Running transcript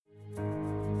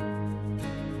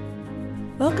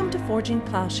Welcome to Forging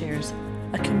Plowshares,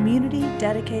 a community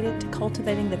dedicated to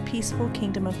cultivating the peaceful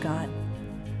kingdom of God.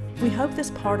 We hope this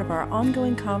part of our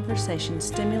ongoing conversation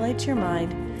stimulates your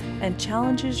mind and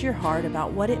challenges your heart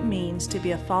about what it means to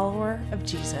be a follower of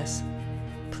Jesus.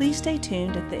 Please stay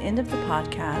tuned at the end of the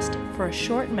podcast for a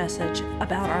short message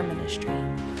about our ministry.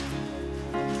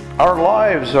 Our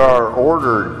lives are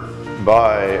ordered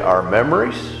by our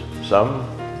memories, some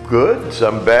good,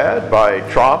 some bad, by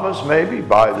traumas maybe,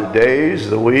 by the days,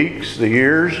 the weeks, the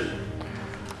years.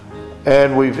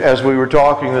 And as we were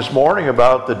talking this morning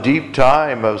about the deep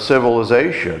time of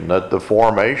civilization, that the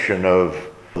formation of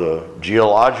the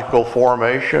geological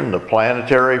formation, the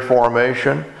planetary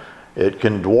formation, it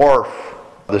can dwarf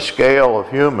the scale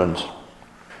of humans.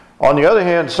 On the other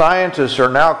hand, scientists are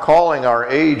now calling our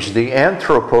age the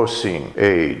Anthropocene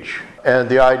age, and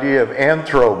the idea of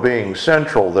anthro being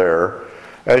central there,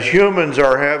 as humans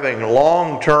are having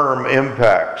long-term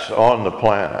impacts on the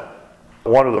planet.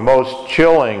 One of the most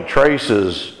chilling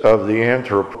traces of the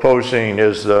Anthropocene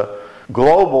is the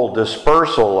global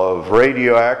dispersal of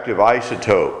radioactive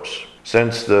isotopes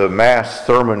since the mass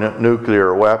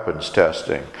thermonuclear weapons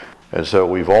testing. And so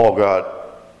we've all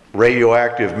got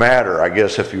radioactive matter. I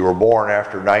guess if you were born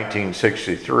after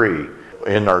 1963,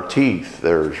 in our teeth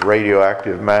there's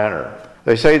radioactive matter.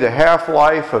 They say the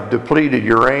half-life of depleted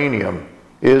uranium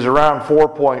is around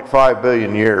 4.5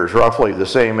 billion years, roughly the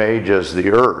same age as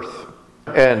the Earth.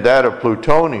 And that of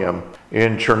plutonium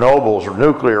in Chernobyl's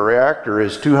nuclear reactor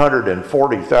is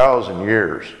 240,000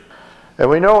 years. And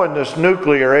we know in this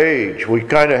nuclear age, we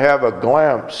kind of have a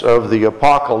glimpse of the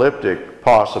apocalyptic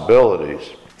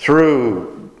possibilities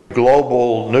through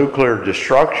global nuclear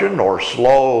destruction or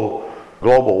slow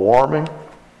global warming.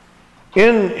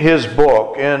 In his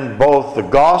book, in both the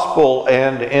Gospel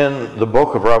and in the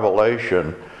book of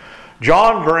Revelation,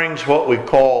 John brings what we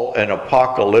call an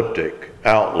apocalyptic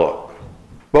outlook.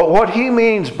 But what he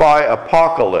means by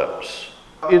apocalypse,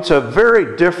 it's a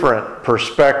very different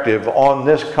perspective on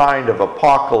this kind of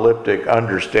apocalyptic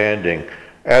understanding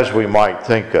as we might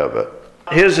think of it.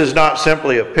 His is not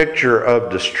simply a picture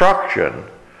of destruction,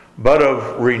 but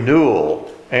of renewal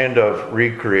and of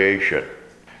recreation.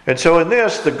 And so in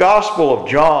this, the Gospel of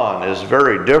John is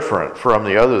very different from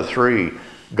the other three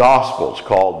Gospels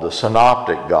called the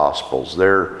Synoptic Gospels.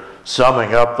 They're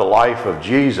summing up the life of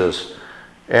Jesus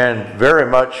and very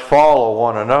much follow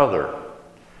one another.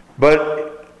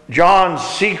 But John's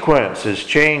sequence is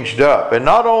changed up. And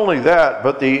not only that,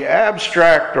 but the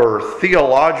abstract or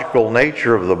theological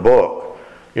nature of the book,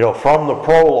 from the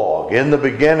prologue, in the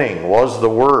beginning was the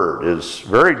Word, is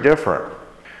very different.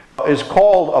 Is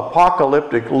called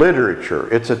apocalyptic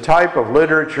literature. It's a type of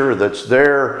literature that's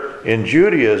there in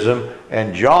Judaism,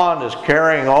 and John is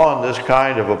carrying on this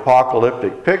kind of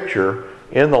apocalyptic picture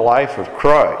in the life of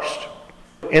Christ.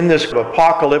 In this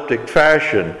apocalyptic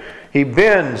fashion, he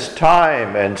bends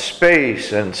time and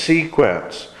space and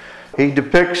sequence. He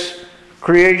depicts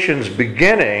creation's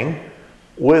beginning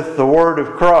with the word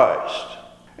of Christ.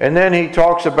 And then he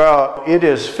talks about it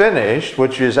is finished,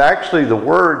 which is actually the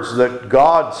words that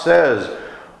God says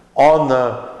on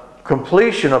the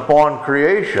completion upon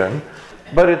creation.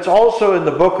 But it's also in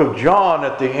the book of John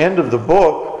at the end of the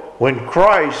book when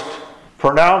Christ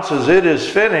pronounces it is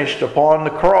finished upon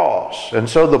the cross. And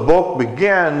so the book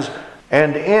begins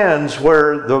and ends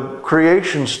where the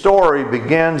creation story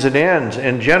begins and ends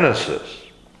in Genesis.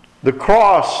 The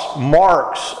cross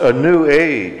marks a new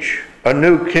age, a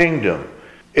new kingdom.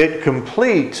 It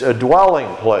completes a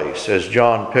dwelling place as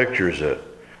John pictures it.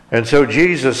 And so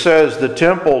Jesus says the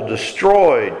temple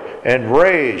destroyed and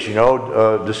raised,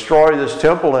 destroy this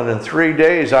temple and in 3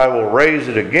 days I will raise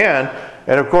it again.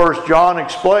 And of course John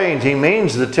explains he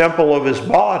means the temple of his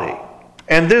body.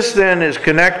 And this then is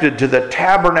connected to the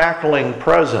tabernacling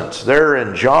presence there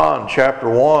in John chapter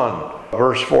 1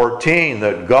 verse 14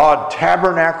 that God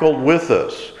tabernacled with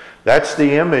us. That's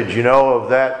the image, of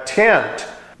that tent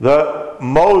that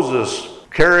Moses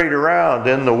carried around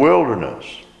in the wilderness.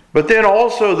 But then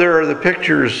also there are the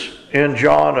pictures in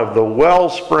John of the well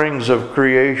springs of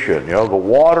creation, the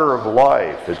water of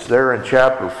life. It's there in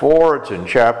chapter 4, it's in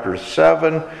chapter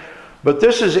 7. But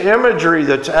this is imagery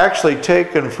that's actually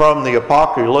taken from the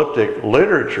apocalyptic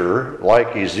literature,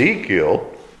 like Ezekiel.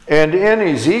 And in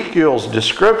Ezekiel's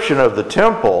description of the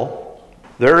temple,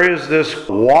 there is this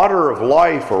water of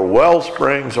life or well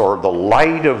springs or the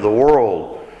light of the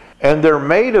world. And they're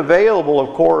made available,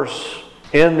 of course,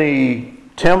 in the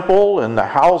temple, in the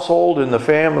household, in the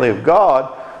family of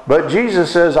God. But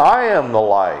Jesus says, I am the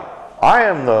light. I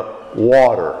am the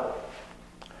water.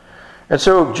 And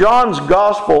so John's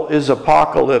gospel is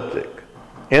apocalyptic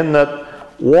in that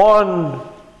one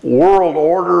world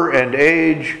order and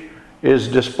age is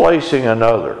displacing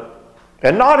another.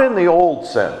 And not in the old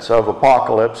sense of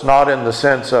apocalypse, not in the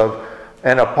sense of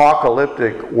an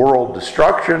apocalyptic world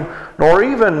destruction, nor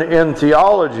even in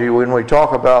theology when we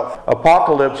talk about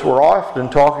apocalypse, we're often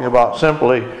talking about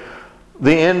simply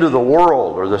the end of the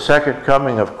world or the second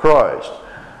coming of Christ.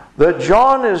 That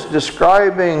John is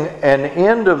describing an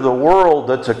end of the world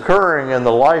that's occurring in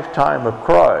the lifetime of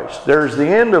Christ. There's the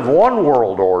end of one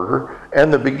world order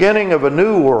and the beginning of a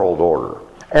new world order.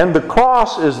 And the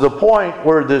cross is the point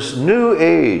where this new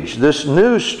age, this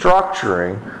new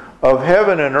structuring of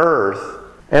heaven and earth,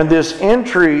 and this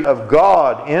entry of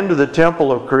God into the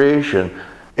temple of creation,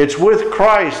 it's with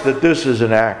Christ that this is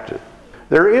enacted.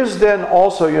 There is then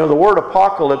also, the word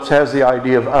apocalypse has the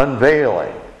idea of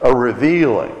unveiling, a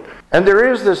revealing. And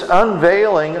there is this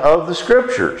unveiling of the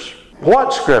Scriptures.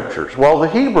 What Scriptures? Well, the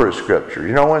Hebrew Scripture.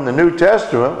 In the New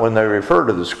Testament, when they refer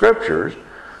to the Scriptures,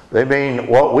 they mean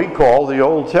what we call the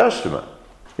Old Testament.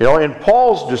 In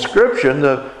Paul's description,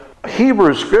 the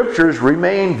Hebrew Scriptures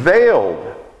remain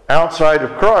veiled outside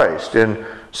of Christ. In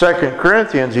 2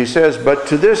 Corinthians, he says, "But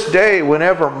to this day,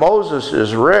 whenever Moses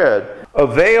is read, a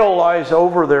veil lies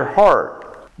over their heart.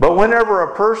 But whenever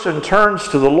a person turns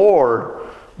to the Lord,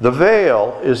 the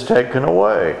veil is taken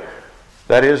away."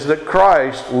 That is, that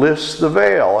Christ lifts the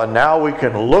veil, and now we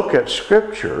can look at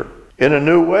Scripture in a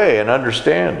new way and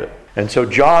understand it. And so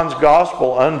John's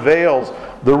Gospel unveils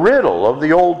the riddle of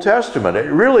the Old Testament.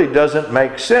 It really doesn't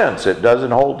make sense. It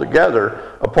doesn't hold together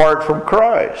apart from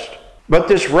Christ. But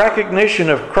this recognition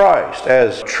of Christ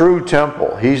as true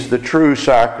temple, He's the true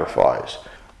sacrifice,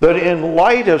 that in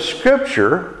light of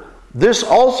Scripture, this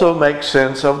also makes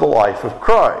sense of the life of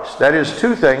Christ. That is,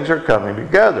 two things are coming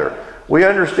together. We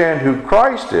understand who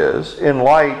Christ is in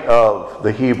light of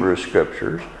the Hebrew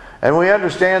Scriptures, and we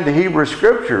understand the Hebrew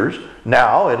Scriptures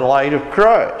now in light of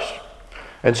Christ.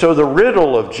 And so the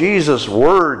riddle of Jesus'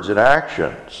 words and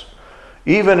actions,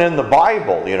 even in the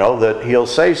Bible, that He'll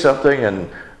say something and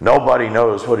nobody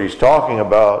knows what He's talking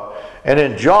about. And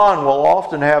in John, we'll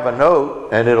often have a note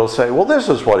and it'll say, well, this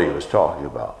is what He was talking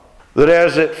about. That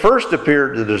as it first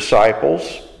appeared to the disciples,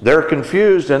 they're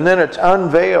confused, and then it's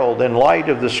unveiled in light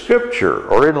of the Scripture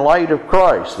or in light of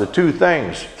Christ, the two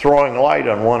things throwing light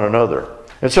on one another.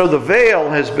 And so the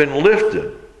veil has been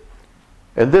lifted.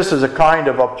 And this is a kind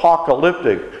of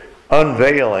apocalyptic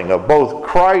unveiling of both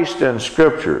Christ and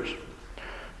Scriptures.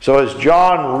 So as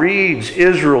John reads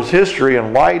Israel's history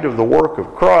in light of the work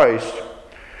of Christ,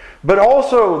 but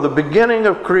also the beginning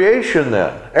of creation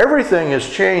then, everything is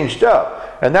changed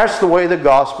up. And that's the way the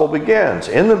gospel begins.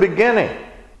 In the beginning,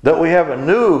 that we have a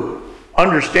new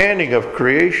understanding of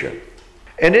creation.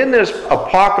 And in this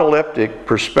apocalyptic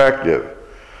perspective,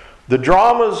 the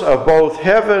dramas of both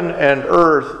heaven and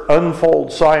earth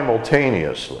unfold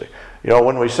simultaneously.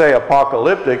 When we say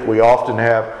apocalyptic, we often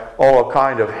have a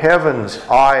kind of heaven's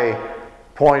eye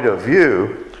point of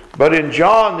view. But in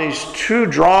John, these two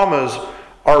dramas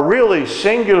are really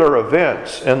singular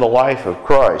events in the life of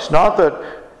Christ. Not that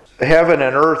heaven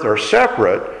and earth are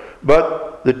separate,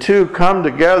 but the two come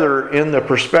together in the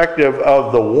perspective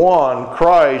of the one,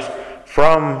 Christ,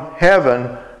 from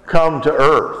heaven come to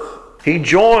earth. He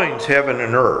joins heaven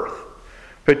and earth,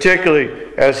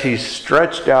 particularly as He's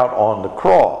stretched out on the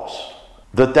cross.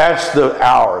 That's the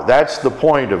hour, that's the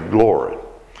point of glory.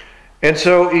 And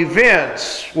so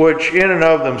events which in and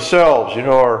of themselves,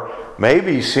 are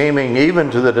maybe seeming even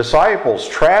to the disciples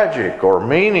tragic or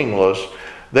meaningless,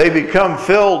 they become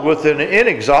filled with an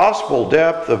inexhaustible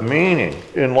depth of meaning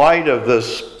in light of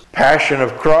this passion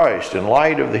of Christ, in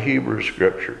light of the Hebrew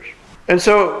Scriptures. And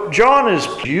so John is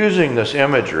using this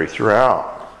imagery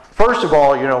throughout. First of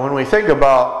all, when we think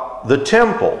about the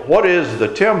temple, what is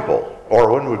the temple?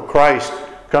 Or when Christ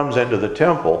comes into the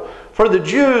temple, for the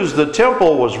Jews, the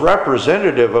temple was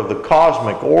representative of the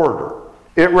cosmic order.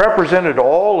 It represented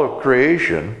all of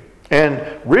creation. And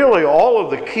really all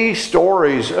of the key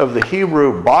stories of the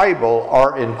Hebrew Bible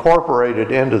are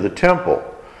incorporated into the temple.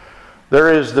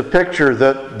 There is the picture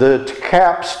that the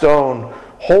capstone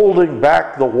holding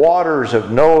back the waters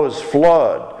of Noah's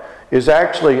flood is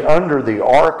actually under the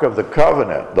Ark of the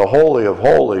Covenant, the Holy of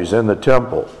Holies in the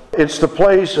temple. It's the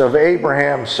place of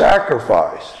Abraham's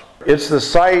sacrifice. It's the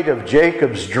site of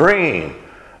Jacob's dream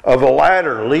of a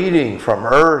ladder leading from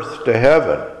earth to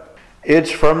heaven.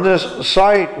 It's from this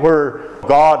site where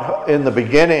God, in the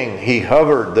beginning, He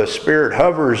hovered, the Spirit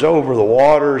hovers over the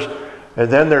waters, and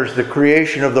then there's the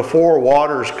creation of the four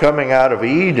waters coming out of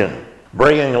Eden,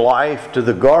 bringing life to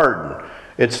the garden.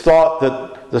 It's thought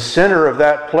that the center of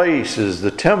that place is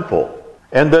the temple,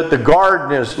 and that the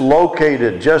garden is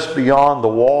located just beyond the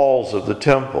walls of the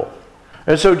temple.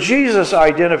 And so Jesus'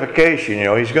 identification,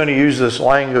 he's going to use this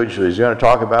language. He's going to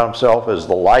talk about himself as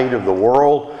the light of the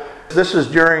world. This is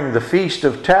during the Feast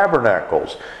of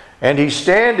Tabernacles. And he's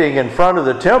standing in front of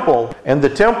the temple, and the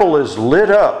temple is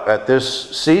lit up at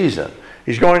this season.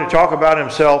 He's going to talk about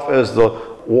himself as the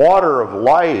water of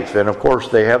life. And of course,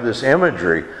 they have this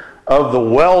imagery of the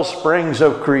well springs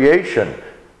of creation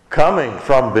coming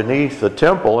from beneath the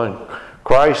temple. And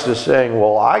Christ is saying,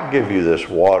 well, I give you this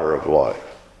water of life.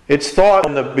 It's thought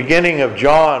in the beginning of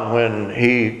John when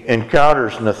he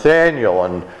encounters Nathanael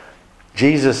and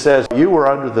Jesus says, you were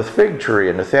under the fig tree.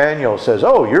 And Nathanael says,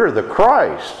 oh, you're the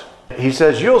Christ. He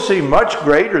says, you'll see much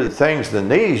greater things than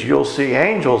these. You'll see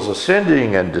angels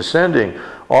ascending and descending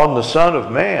on the Son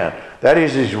of Man. That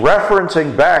is, he's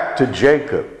referencing back to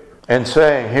Jacob and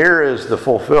saying, here is the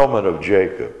fulfillment of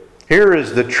Jacob. Here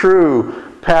is the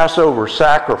true Passover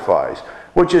sacrifice,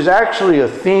 which is actually a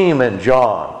theme in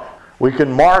John. We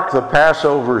can mark the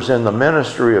Passovers in the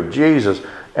ministry of Jesus,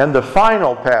 and the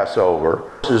final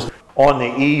Passover is on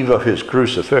the eve of his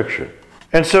crucifixion.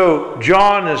 And so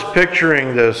John is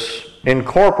picturing this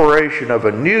incorporation of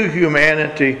a new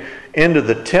humanity into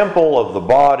the temple of the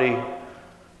body.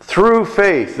 Through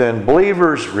faith, then,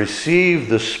 believers receive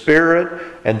the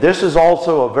Spirit, and this is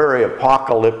also a very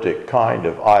apocalyptic kind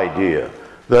of idea,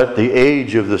 that the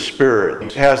age of the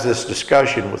Spirit has this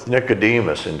discussion with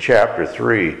Nicodemus in chapter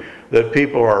 3, that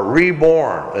people are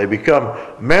reborn. They become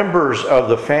members of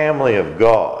the family of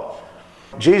God.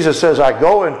 Jesus says, I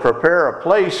go and prepare a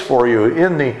place for you.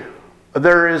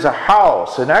 There is a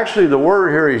house. And actually the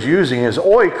word here he's using is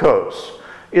oikos,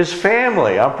 is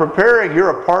family. I'm preparing,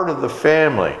 you're a part of the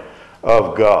family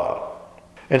of God.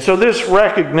 And so this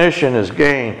recognition is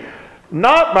gained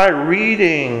not by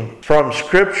reading from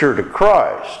Scripture to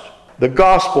Christ. The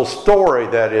gospel story,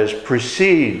 that is,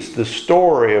 precedes the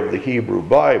story of the Hebrew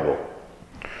Bible.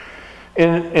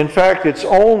 In fact, it's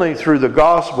only through the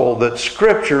gospel that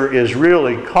Scripture is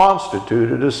really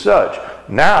constituted as such.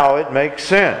 Now it makes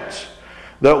sense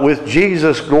that with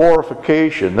Jesus'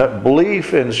 glorification, that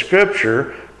belief in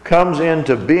Scripture comes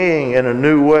into being in a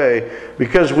new way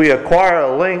because we acquire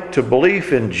a link to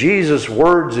belief in Jesus'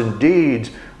 words and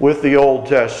deeds with the Old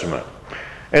Testament.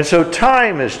 And so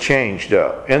time is changed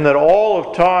up, in that all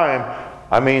of time,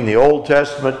 the Old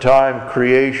Testament time,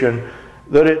 creation,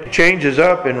 that it changes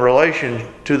up in relation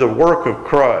to the work of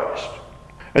Christ.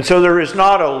 And so there is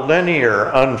not a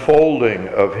linear unfolding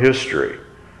of history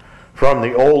from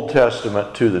the Old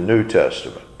Testament to the New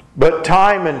Testament. But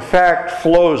time, in fact,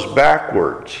 flows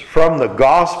backwards from the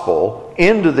gospel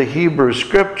into the Hebrew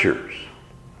Scriptures.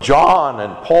 John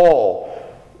and Paul,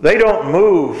 they don't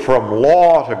move from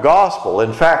law to gospel.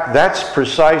 In fact, that's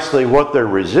precisely what they're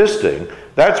resisting.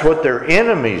 That's what their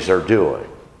enemies are doing.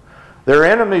 Their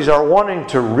enemies are wanting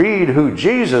to read who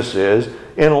Jesus is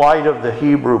in light of the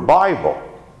Hebrew Bible.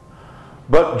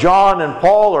 But John and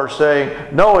Paul are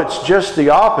saying, no, it's just the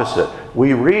opposite.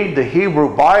 We read the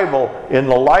Hebrew Bible in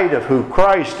the light of who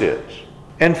Christ is.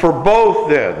 And for both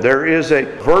then, there is a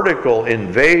vertical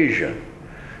invasion.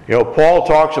 Paul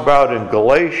talks about in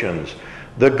Galatians,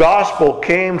 the gospel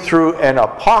came through an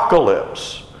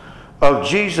apocalypse of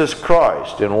Jesus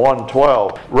Christ in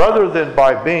 1:12, rather than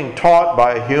by being taught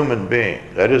by a human being.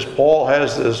 That is, Paul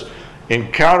has this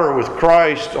encounter with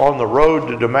Christ on the road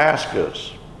to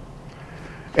Damascus.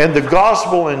 And the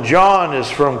gospel in John is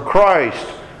from Christ,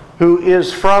 who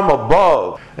is from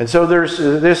above. And so there's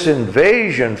this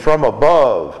invasion from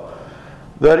above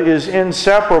that is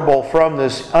inseparable from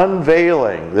this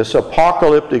unveiling, this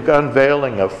apocalyptic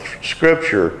unveiling of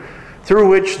Scripture, through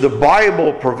which the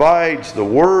Bible provides the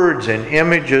words and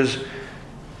images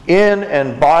in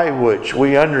and by which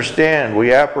we understand,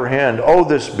 we apprehend,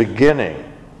 this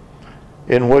beginning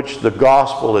in which the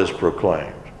gospel is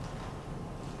proclaimed.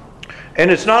 And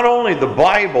it's not only the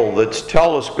Bible that's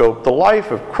telescoped. The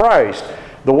life of Christ,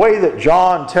 the way that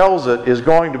John tells it, is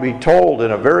going to be told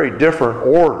in a very different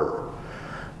order.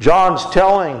 John's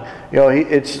telling,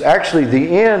 it's actually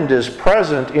the end is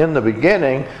present in the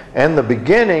beginning, and the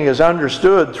beginning is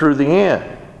understood through the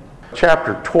end.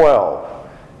 Chapter 12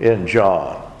 in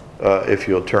John, if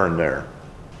you'll turn there.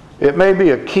 It may be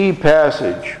a key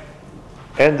passage,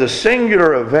 and the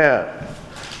singular event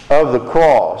of the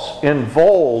cross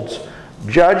involves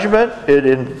judgment. It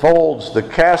involves the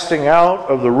casting out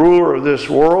of the ruler of this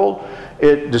world.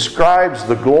 It describes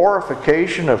the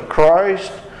glorification of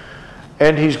Christ.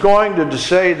 And he's going to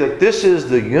say that this is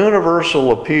the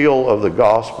universal appeal of the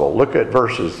gospel. Look at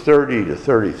verses 30 to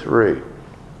 33.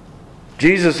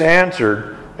 Jesus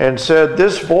answered and said,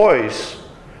 this voice,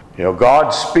 God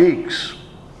speaks.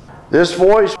 This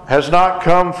voice has not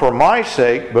come for my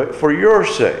sake, but for your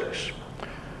sakes.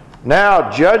 Now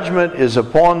judgment is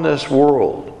upon this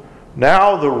world.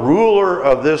 Now the ruler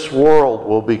of this world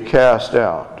will be cast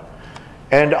out.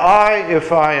 And I,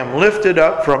 if I am lifted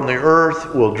up from the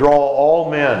earth, will draw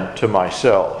all men to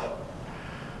myself.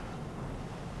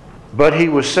 But he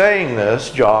was saying this,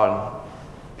 John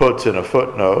puts in a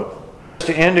footnote,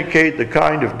 to indicate the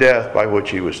kind of death by which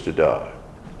he was to die.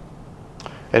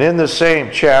 And in the same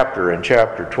chapter, in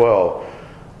chapter 12,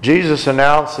 Jesus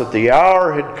announced that the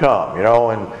hour had come.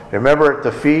 And remember at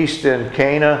the feast in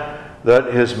Cana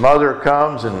that his mother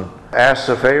comes and asks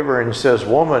a favor and says,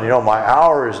 "Woman, my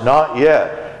hour is not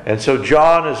yet." And so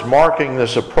John is marking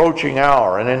this approaching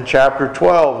hour. And in chapter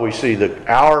 12 we see the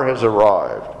hour has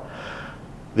arrived.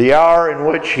 The hour in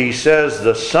which he says,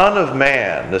 the Son of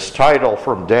Man, this title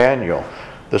from Daniel,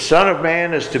 the Son of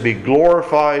Man is to be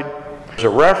glorified, is a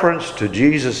reference to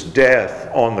Jesus' death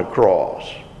on the cross.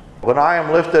 When I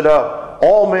am lifted up,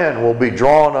 all men will be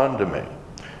drawn unto me.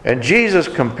 And Jesus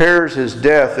compares his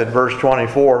death in verse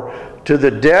 24 to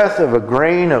the death of a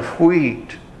grain of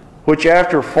wheat, which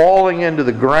after falling into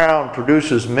the ground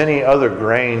produces many other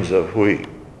grains of wheat.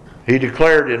 He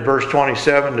declared in verse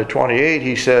 27 to 28,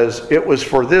 he says, "It was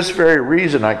for this very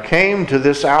reason I came to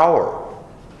this hour.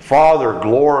 Father,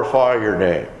 glorify your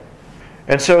name."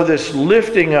 And so this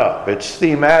lifting up, it's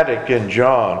thematic in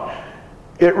John.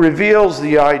 It reveals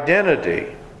the identity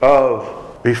of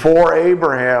before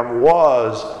Abraham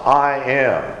was, I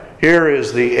am. Here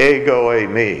is the ego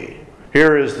eimi.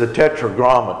 Here is the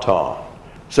tetragrammaton.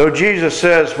 So Jesus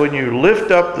says, when you lift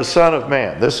up the Son of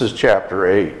Man, this is chapter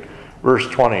 8, verse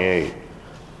 28.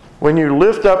 When you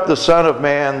lift up the Son of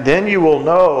Man, then you will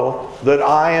know that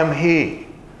I am He.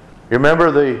 You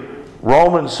remember the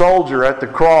Roman soldier at the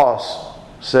cross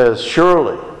says,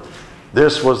 surely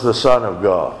this was the Son of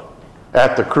God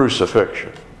at the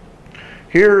crucifixion.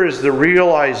 Here is the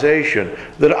realization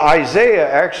that Isaiah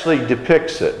actually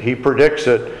depicts it. He predicts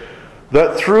it,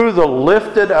 that through the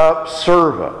lifted up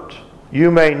servant, you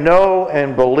may know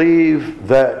and believe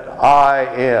that I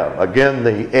am. Again,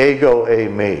 the ego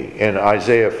eimi in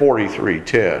Isaiah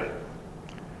 43:10.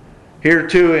 Here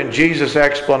too in Jesus'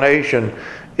 explanation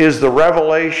is the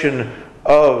revelation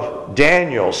of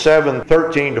Daniel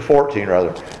 7:13 to 14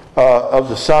 of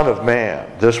the Son of Man,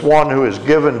 this one who is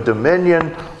given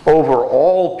dominion over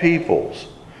all peoples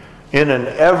in an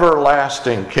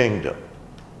everlasting kingdom.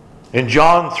 In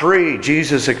John 3,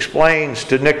 Jesus explains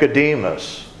to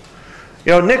Nicodemus.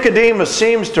 Nicodemus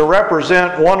seems to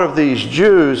represent one of these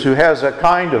Jews who has a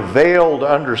kind of veiled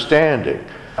understanding.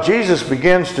 Jesus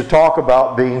begins to talk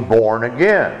about being born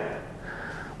again.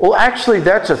 Well, actually,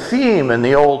 that's a theme in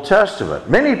the Old Testament.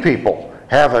 Many people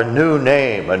have a new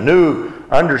name, a new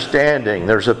understanding.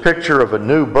 There's a picture of a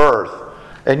new birth.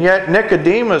 And yet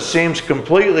Nicodemus seems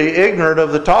completely ignorant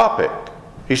of the topic.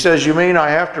 He says, you mean I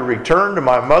have to return to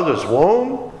my mother's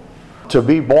womb to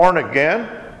be born again?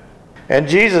 And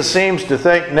Jesus seems to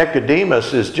think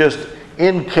Nicodemus is just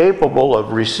incapable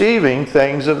of receiving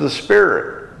things of the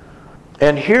Spirit.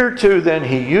 And here too then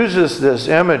he uses this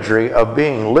imagery of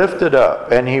being lifted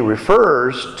up, and he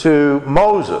refers to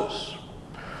Moses.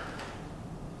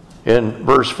 In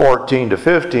verse 14 to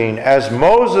 15, as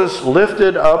Moses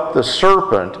lifted up the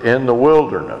serpent in the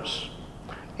wilderness,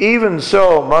 even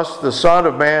so must the Son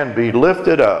of Man be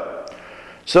lifted up,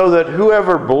 so that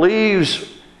whoever believes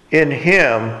in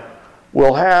him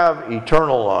will have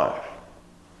eternal life.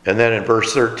 And then in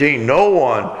verse 13, no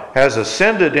one has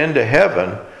ascended into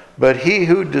heaven but he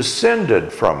who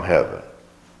descended from heaven,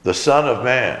 the Son of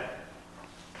Man.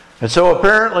 And so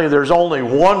apparently there's only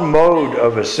one mode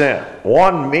of ascent,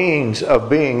 one means of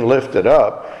being lifted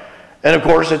up, and of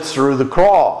course it's through the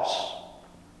cross.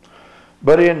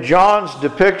 But in John's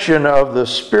depiction of the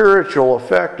spiritual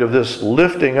effect of this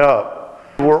lifting up,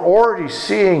 we're already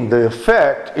seeing the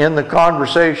effect in the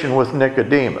conversation with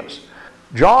Nicodemus.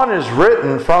 John is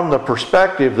written from the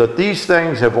perspective that these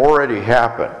things have already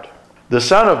happened. The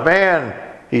Son of Man,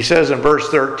 he says in verse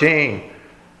 13,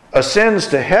 ascends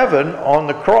to heaven on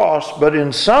the cross, but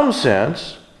in some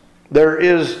sense, there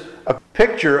is a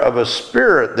picture of a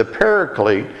spirit. The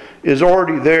Paraclete is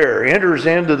already there, enters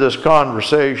into this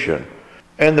conversation.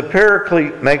 And the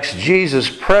Paraclete makes Jesus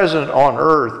present on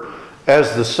earth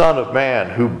as the Son of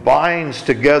Man who binds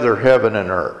together heaven and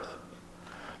earth.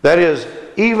 That is,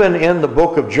 even in the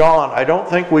book of John, I don't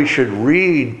think we should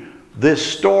read this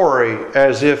story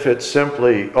as if it's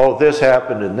simply, oh, this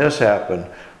happened and this happened.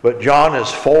 But John is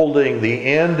folding the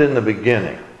end and the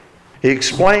beginning. He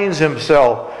explains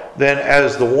himself then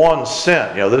as the one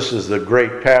sent. This is the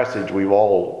great passage we've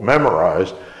all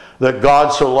memorized. that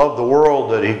God so loved the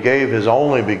world that he gave his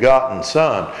only begotten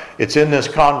Son. It's in this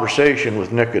conversation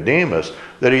with Nicodemus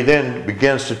that he then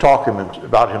begins to talk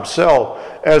about himself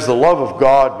as the love of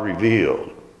God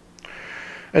revealed.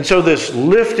 And so this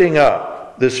lifting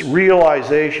up, this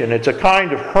realization, it's a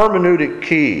kind of hermeneutic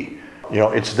key.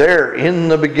 It's there in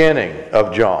the beginning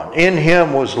of John. In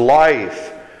him was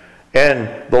life, and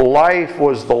the life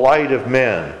was the light of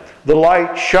men. The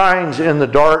light shines in the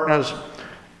darkness,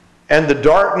 and the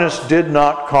darkness did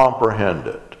not comprehend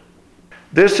it.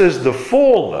 This is the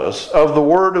fullness of the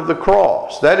word of the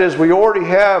cross. That is, we already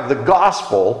have the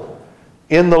gospel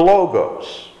in the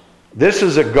Logos. This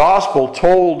is a gospel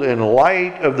told in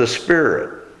light of the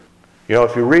Spirit.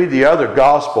 If you read the other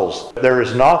gospels, there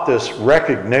is not this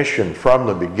recognition from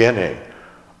the beginning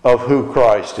of who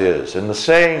Christ is. And the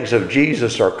sayings of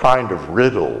Jesus are kind of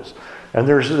riddles. And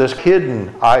there's this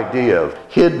hidden idea of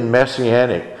hidden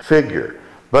messianic figure.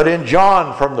 But in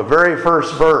John, from the very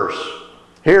first verse,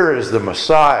 here is the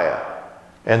Messiah.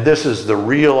 And this is the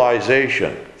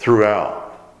realization throughout.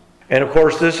 And of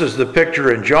course, this is the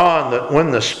picture in John that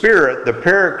when the Spirit, the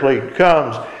Paraclete,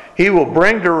 comes, he will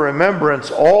bring to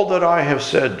remembrance all that I have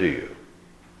said to you.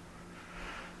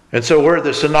 And so where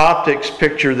the synoptics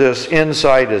picture this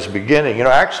insight as beginning,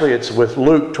 actually it's with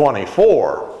Luke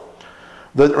 24.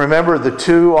 Remember the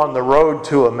two on the road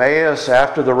to Emmaus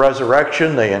after the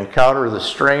resurrection? They encounter the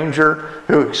stranger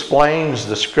who explains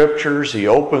the Scriptures. He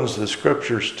opens the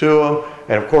Scriptures to them.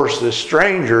 And of course, this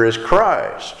stranger is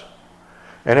Christ.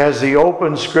 And as he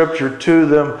opens Scripture to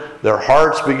them, their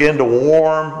hearts begin to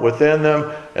warm within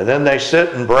them. And then they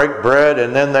sit and break bread,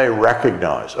 and then they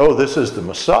recognize, oh, this is the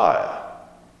Messiah.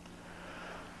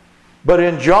 But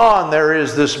in John, there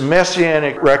is this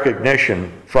messianic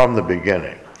recognition from the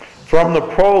beginning. From the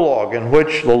prologue in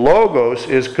which the Logos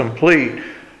is complete.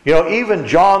 Even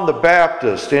John the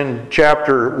Baptist in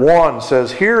chapter 1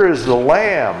 says, here is the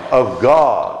Lamb of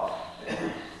God.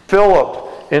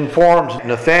 Philip informs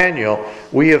Nathanael,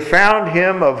 we have found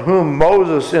him of whom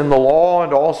Moses in the law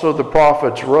and also the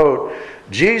prophets wrote,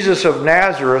 Jesus of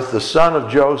Nazareth, the son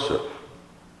of Joseph.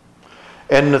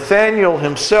 And Nathanael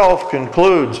himself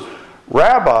concludes,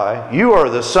 Rabbi, you are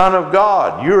the Son of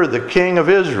God. You are the King of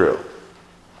Israel.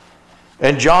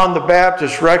 And John the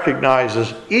Baptist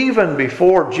recognizes, even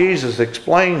before Jesus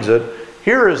explains it,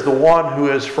 here is the one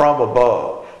who is from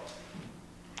above.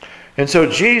 And so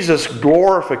Jesus'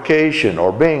 glorification,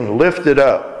 or being lifted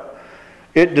up,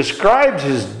 it describes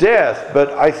his death,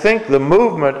 but I think the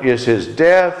movement is his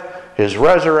death, his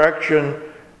resurrection,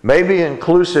 maybe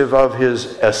inclusive of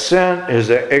his ascent, his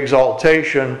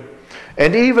exaltation,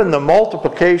 and even the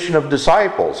multiplication of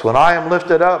disciples. When I am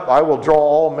lifted up, I will draw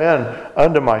all men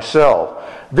unto myself.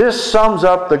 This sums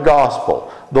up the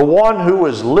gospel. The one who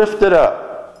was lifted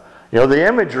up. The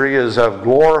imagery is of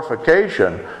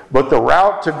glorification, but the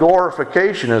route to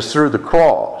glorification is through the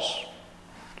cross.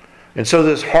 And so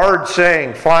this hard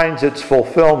saying finds its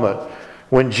fulfillment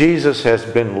when Jesus has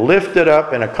been lifted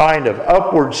up in a kind of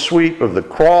upward sweep of the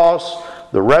cross,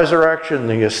 the resurrection,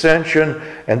 the ascension,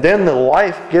 and then the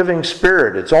life-giving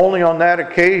Spirit. It's only on that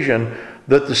occasion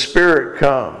that the Spirit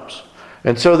comes.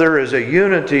 And so there is a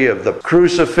unity of the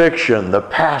crucifixion, the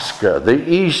Pascha, the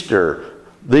Easter,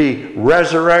 the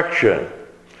resurrection,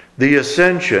 the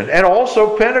ascension, and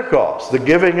also Pentecost, the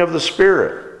giving of the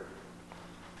Spirit,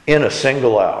 in a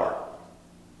single hour.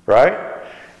 Right?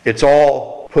 It's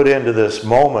all put into this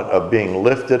moment of being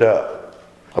lifted up.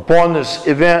 Upon this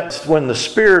event, when the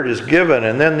Spirit is given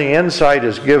and then the insight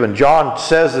is given, John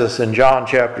says this in John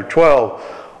chapter 12,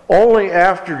 only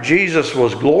after Jesus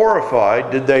was glorified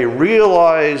did they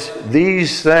realize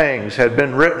these things had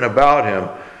been written about him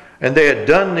and they had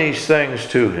done these things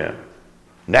to him.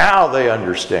 Now they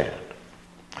understand.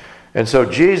 And so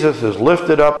Jesus is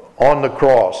lifted up on the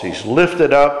cross. He's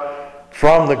lifted up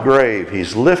from the grave.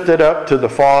 He's lifted up to the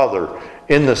Father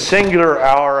in the singular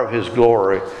hour of his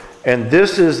glory. And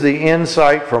this is the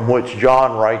insight from which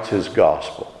John writes his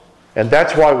gospel. And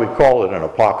that's why we call it an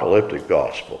apocalyptic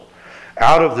gospel.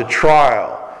 Out of the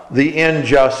trial, the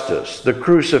injustice, the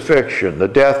crucifixion, the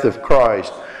death of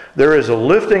Christ, there is a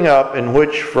lifting up in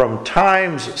which from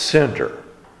time's center,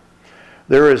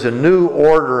 there is a new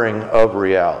ordering of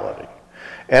reality.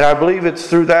 And I believe it's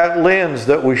through that lens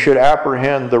that we should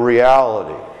apprehend the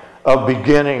reality of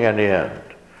beginning and end.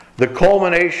 The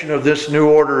culmination of this new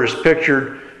order is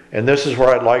pictured, and this is where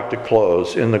I'd like to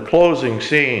close, in the closing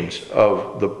scenes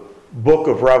of the book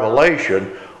of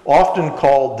Revelation, often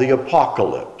called the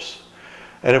Apocalypse.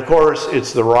 And of course,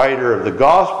 it's the writer of the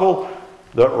gospel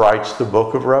that writes the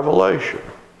book of Revelation.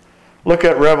 Look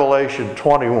at Revelation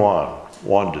 21,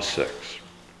 1-6.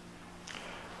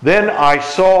 Then I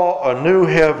saw a new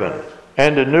heaven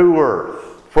and a new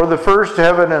earth, for the first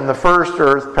heaven and the first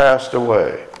earth passed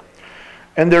away,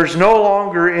 and there's no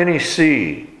longer any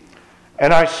sea.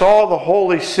 And I saw the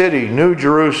holy city, New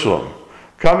Jerusalem,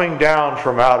 coming down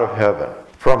from out of heaven,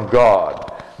 from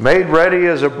God, made ready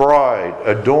as a bride,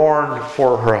 adorned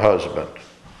for her husband.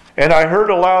 And I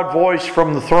heard a loud voice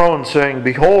from the throne saying,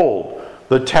 Behold,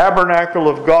 the tabernacle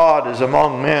of God is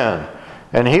among men,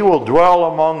 and he will dwell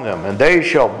among them, and they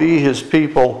shall be his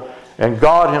people, and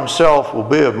God himself will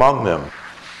be among them.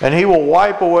 And he will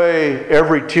wipe away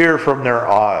every tear from their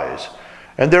eyes,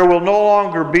 and there will no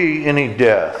longer be any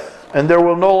death, and there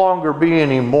will no longer be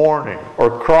any mourning,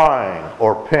 or crying,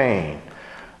 or pain.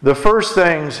 The first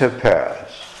things have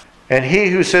passed. And he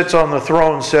who sits on the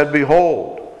throne said,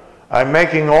 Behold, I'm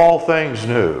making all things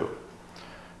new.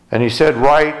 And he said,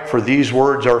 Write, for these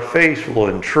words are faithful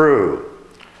and true.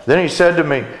 Then he said to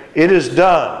me, It is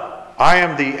done. I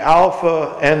am the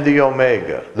Alpha and the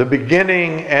Omega, the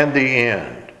beginning and the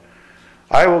end.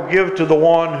 I will give to the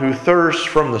one who thirsts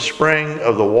from the spring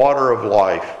of the water of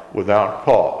life without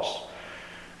pause.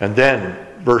 And then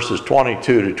verses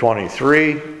 22 to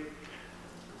 23,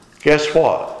 guess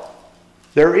what?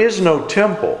 There is no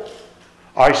temple.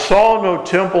 I saw no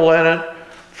temple in it,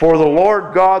 for the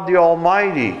Lord God the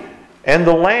Almighty and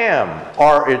the Lamb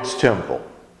are its temple.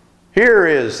 Here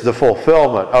is the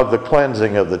fulfillment of the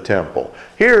cleansing of the temple.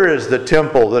 Here is the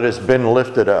temple that has been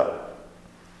lifted up.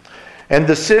 And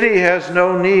the city has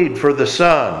no need for the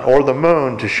sun or the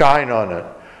moon to shine on it.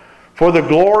 For the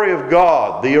glory of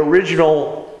God, the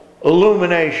original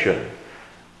illumination,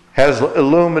 has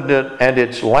illuminated it, and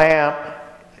its lamp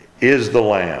is the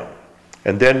Lamb.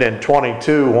 And then in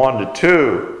 22, 1 to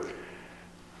 2,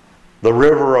 the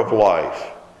river of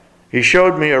life. He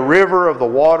showed me a river of the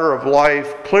water of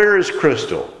life, clear as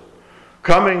crystal,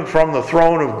 coming from the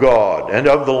throne of God and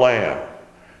of the Lamb.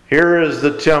 Here is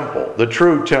the temple, the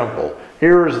true temple.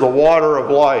 Here is the water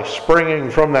of life springing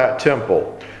from that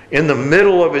temple in the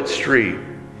middle of its street.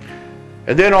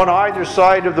 And then on either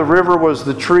side of the river was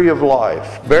the tree of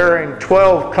life, bearing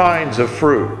 12 kinds of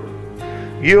fruit,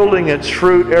 yielding its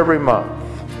fruit every month.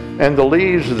 And the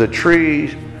leaves of the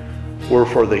tree were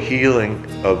for the healing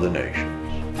of the nations.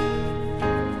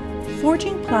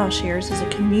 Forging Plowshares is a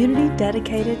community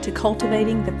dedicated to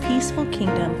cultivating the peaceful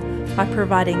kingdom by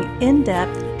providing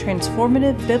in-depth,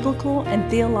 transformative biblical and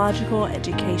theological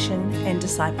education and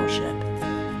discipleship.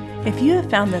 If you have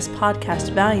found this podcast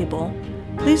valuable,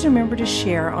 please remember to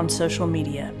share on social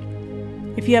media.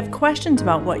 If you have questions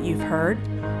about what you've heard,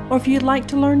 or if you'd like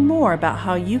to learn more about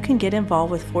how you can get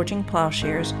involved with Forging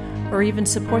Plowshares or even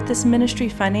support this ministry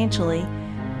financially,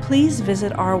 please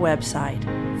visit our website,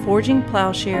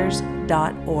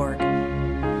 forgingplowshares.org.